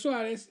Eugenio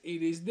Suarez,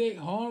 it is the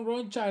home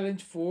run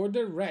challenge for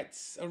the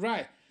Reds. All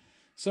right.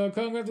 So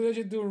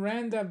congratulations to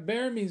Randa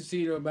Bermin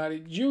Zero,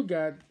 buddy. You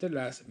got the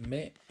last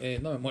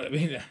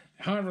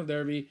home run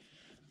derby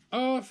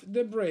of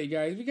the break,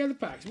 guys. We got the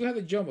packs. We have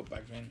the jumbo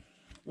packs, man.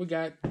 We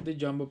got the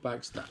jumbo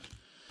pack stuff.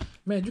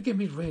 Man, you can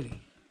be ready.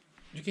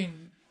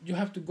 You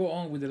have to go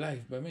on with the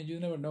life, but man, you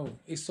never know.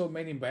 It's so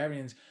many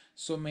variants,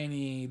 so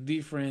many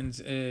different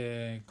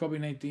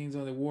COVID-19s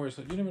on the world.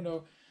 So you never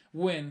know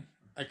when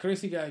a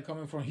crazy guy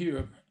coming from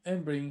Europe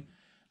and bring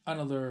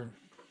another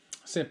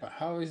cepa.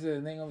 How is the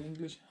name of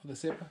English of the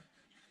cepa?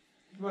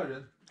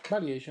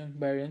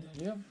 Variant,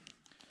 yeah.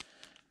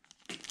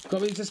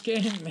 COVID is a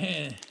scam,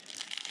 man.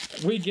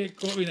 We get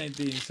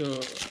COVID-19, so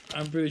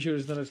I'm pretty sure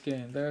it's not a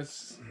scam.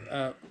 That's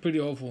pretty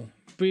awful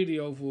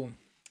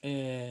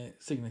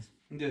sickness.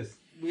 Yes,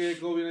 we had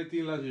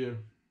COVID-19 last year.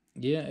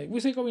 Yeah, we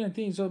say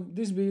COVID-19, so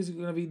this video is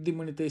gonna be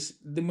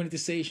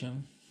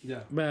demonetization.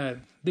 Yeah. But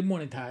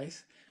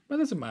demonetized. But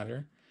doesn't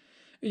matter.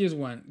 It's just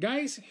one.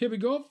 Guys, here we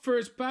go.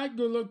 First pack.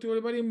 Good luck to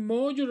everybody.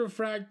 Mojo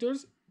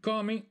Refractors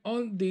coming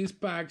on these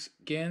packs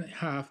can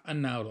have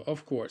an auto,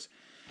 of course.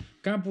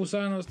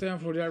 Campusano, Esteban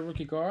Florial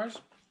rookie cards.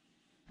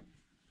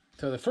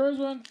 So the first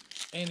one,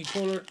 any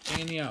color,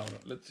 any auto.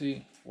 Let's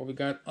see what we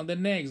got on the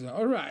next one.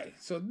 All right.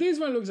 So this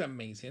one looks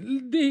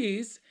amazing.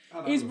 This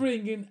is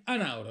bringing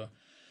an auto.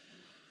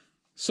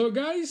 So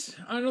guys,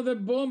 another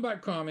bomba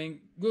coming.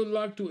 Good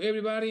luck to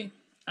everybody.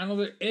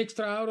 Another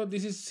extra auto.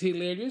 This is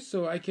hilarious.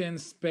 So I can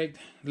expect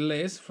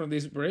less from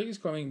this break. It's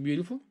coming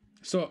beautiful.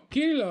 So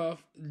Kirillov,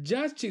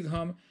 Jazz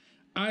Chitham,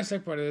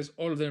 Isaac Paredes,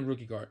 all of them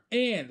rookie card.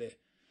 And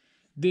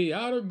the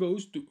auto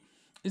goes to,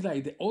 it's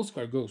like the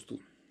Oscar goes to.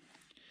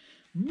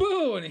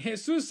 Boom!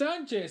 Jesus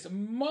Sanchez,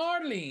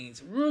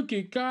 Marlins,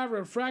 rookie card,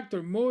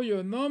 refractor,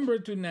 Mojo, number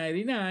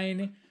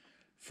 299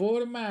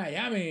 for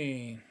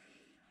Miami.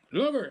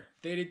 Lover,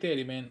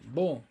 30-30, man.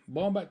 Boom.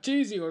 Bomba,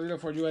 cheesy gorilla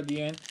for you at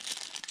the end.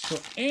 So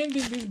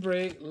ending this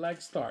break like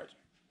start.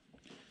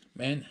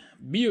 Man,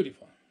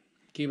 beautiful.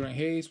 Kevin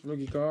Hayes,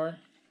 rookie card.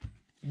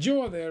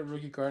 Joe there,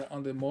 rookie card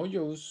on the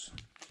Mojos.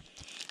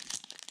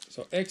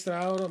 So extra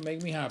auto,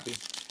 make me happy.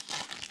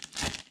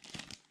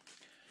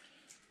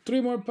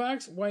 3 more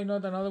packs. Why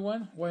not another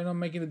one? Why not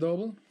making it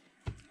double?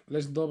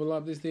 Let's double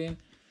up this thing.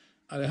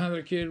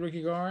 Alejandro Kirk,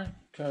 rookie card.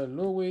 Kyle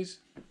Lewis.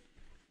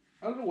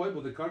 I don't know why,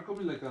 but the card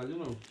coming like a,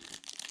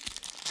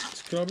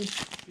 Scrubby.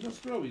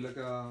 scrubby, like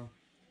a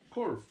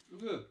curve.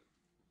 Look at that.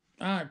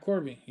 Ah,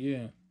 Corby,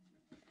 yeah.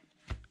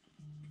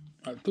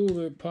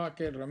 Altuve,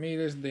 Pocket,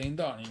 Ramirez, Dane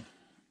Donnie.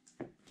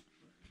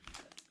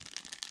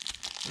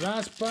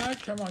 Last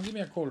pack. Come on, give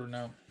me a color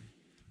now.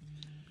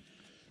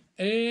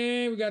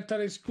 And we got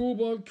Tarek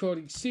Skubal,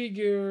 Cody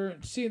Seager,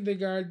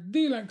 Syndergaard,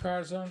 Dylan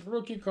Carlson,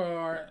 rookie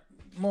card,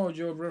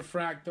 Mojo,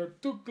 Refractor.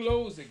 To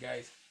close it,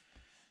 guys.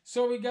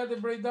 So we got the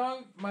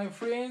breakdown, my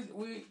friends.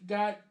 We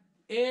got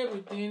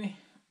everything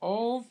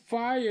on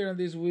fire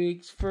this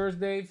week's first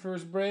day,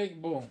 first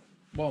break. Boom,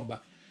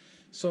 bomba.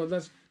 So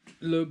that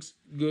looks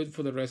good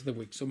for the rest of the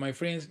week. So my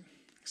friends,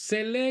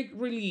 select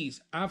release.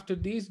 After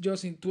this,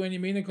 just in 20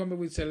 minutes, coming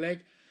with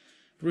select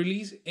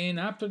release. And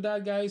after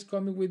that, guys,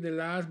 coming with the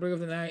last break of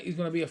the night, it's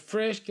going to be a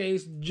fresh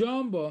case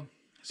jumbo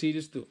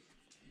series 2.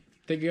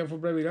 Thank you for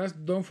being with us.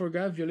 Don't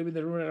forget, if you're leaving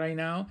the room right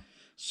now,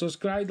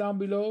 subscribe down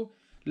below,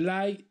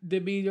 like the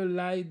video,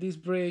 like this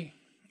break.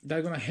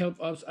 That's going to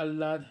help us a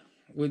lot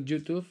with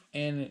YouTube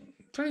and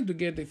trying to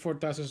get the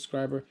 4,000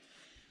 subscribers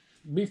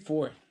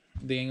before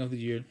the end of the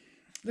year.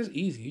 That's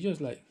easy. You just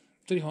like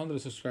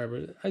 300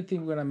 subscribers. I think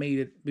we're going to make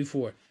it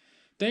before.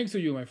 Thanks to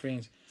you, my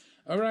friends.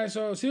 All right,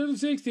 so 0 to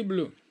 60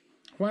 blue.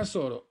 Juan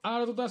Soto.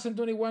 Out of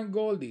 2021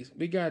 Goldies,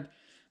 we got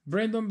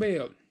Brendan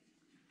Bale,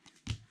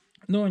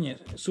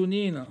 Nunez,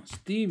 Zunino,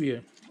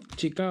 Stevier,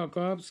 Chicago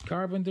Cubs,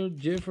 Carpenter,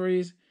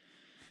 Jeffries,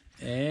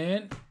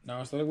 and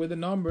now starting with the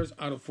numbers.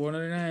 Out of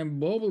 499,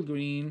 Bubble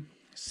Green,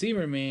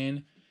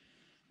 Zimmerman,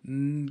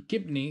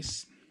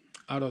 Kipnis.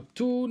 Out of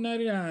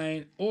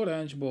 299,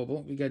 Orange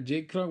Bubble, we got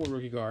Jake Krug with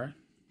rookie card.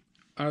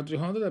 Out of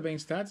 300, the bank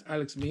stats,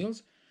 Alex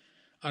Mills.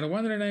 Out of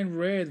 199,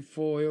 Red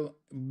Foil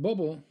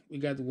Bubble, we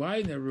got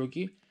Widener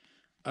rookie.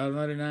 Out of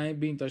 99,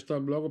 Vintage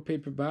Top Logo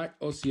Paperback,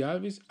 Ozzy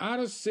Alvis. Out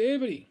of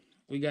 70,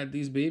 we got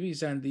this baby,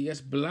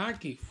 Sandias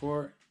Blackie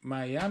for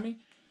Miami.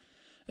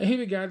 And here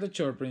we got the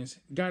Short Prince.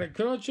 Got a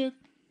Crochet,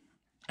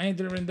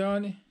 Anthony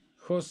Rendon,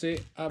 Jose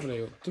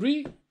Abreu.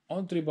 3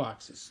 on 3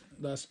 boxes.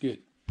 That's good.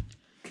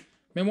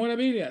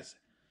 Memorabilias.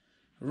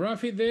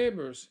 Rafi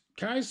Devers.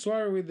 Kai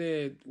Suarez with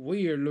the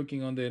weird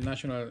looking on the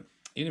national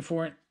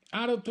uniform.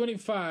 Out of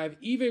 25,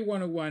 eBay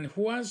 101,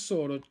 Juan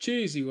Soto,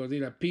 Cheesy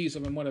did a piece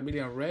of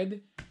memorabilia in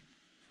red.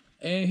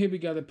 And here we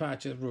got the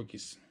patches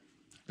rookies.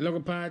 Logo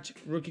patch,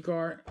 rookie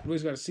card,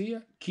 Luis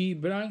Garcia,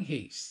 Ke'Bryan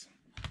Hayes.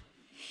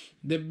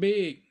 The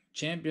big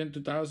champion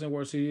 2000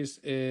 World Series,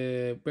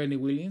 Bernie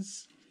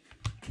Williams.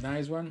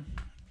 Nice one.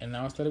 And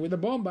now started with the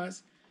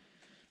Bombas.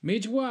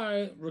 Mitch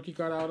White, rookie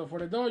card auto for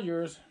the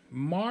Dodgers.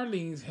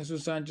 Marlins,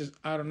 Jesus Sanchez,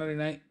 out of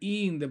 99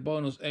 in the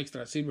bonus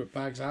extra silver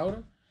packs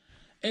auto.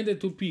 And the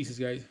 2 pieces,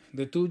 guys.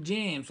 The 2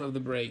 gems of the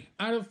break.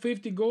 Out of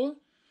 50 gold,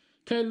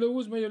 Kyle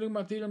Lewis, Major League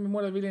Material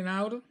Memorabilia in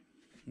auto.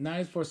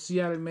 Nice for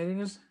Seattle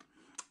Mariners.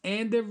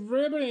 And the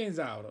Rebels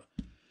auto.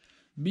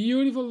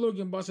 Beautiful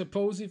looking Buster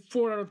Posey.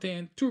 4 out of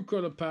 10.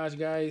 2-color patch,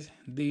 guys.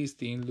 This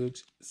thing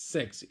looks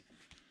sexy.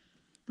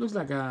 Looks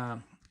like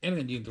a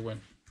Ellen Jean to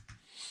win.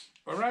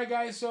 Alright,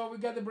 guys. So we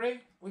got the break.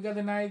 We got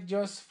the night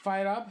just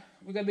fired up.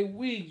 We got the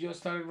week just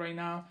started right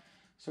now.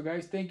 So,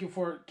 guys, thank you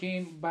for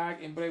came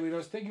back and play with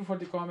us. Thank you for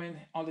the comment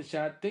on the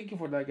chat. Thank you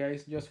for that,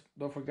 guys. Just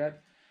don't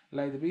forget,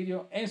 like the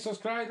video and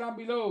subscribe down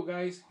below,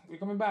 guys. We're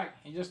coming back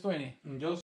in just 20.